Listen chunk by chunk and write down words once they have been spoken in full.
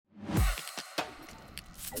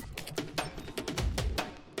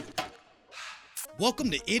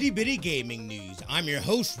Welcome to Itty Bitty Gaming News. I'm your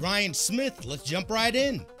host, Ryan Smith. Let's jump right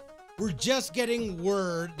in. We're just getting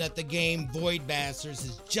word that the game Void Bastards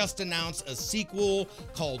has just announced a sequel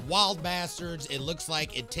called Wild Bastards. It looks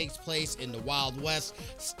like it takes place in the Wild West,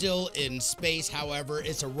 still in space. However,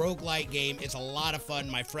 it's a roguelike game. It's a lot of fun.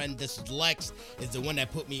 My friend, This is Lex, is the one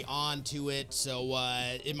that put me on to it, so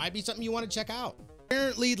it might be something you want to check out.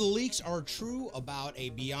 Apparently, the leaks are true about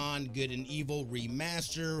a Beyond Good and Evil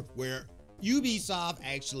remaster where Ubisoft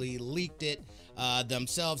actually leaked it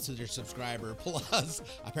themselves to their subscriber plus.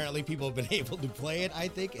 Apparently people have been able to play it, I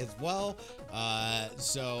think, as well.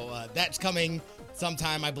 So that's coming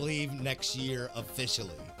sometime, I believe, next year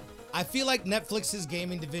officially. I feel like Netflix's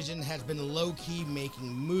gaming division has been low-key making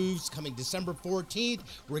moves. Coming December 14th,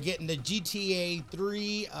 we're getting the GTA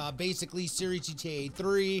 3, basically series GTA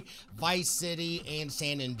 3, Vice City, and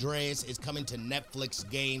San Andreas is coming to Netflix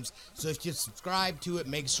games. So if you subscribe to it,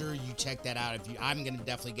 make sure you check that out. I'm going to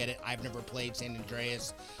definitely get it. I've never played San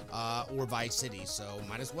Andreas or Vice City, so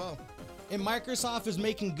might as well. And Microsoft is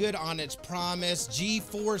making good on its promise.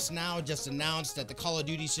 GeForce Now just announced that the Call of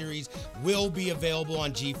Duty series will be available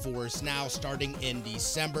on GeForce Now starting in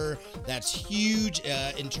December. That's huge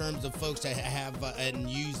in terms of folks that have and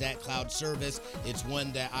use that cloud service. It's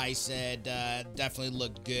one that I said definitely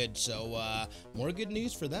looked good, so more good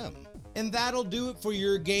news for them. And that'll do it for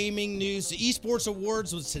your gaming news. The Esports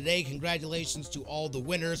Awards was today. Congratulations to all the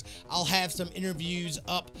winners. I'll have some interviews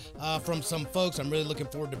up from some folks. I'm really looking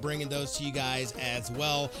forward to bringing those to you guys as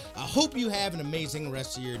well. I hope you have an amazing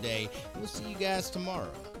rest of your day. We'll see you guys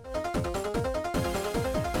tomorrow.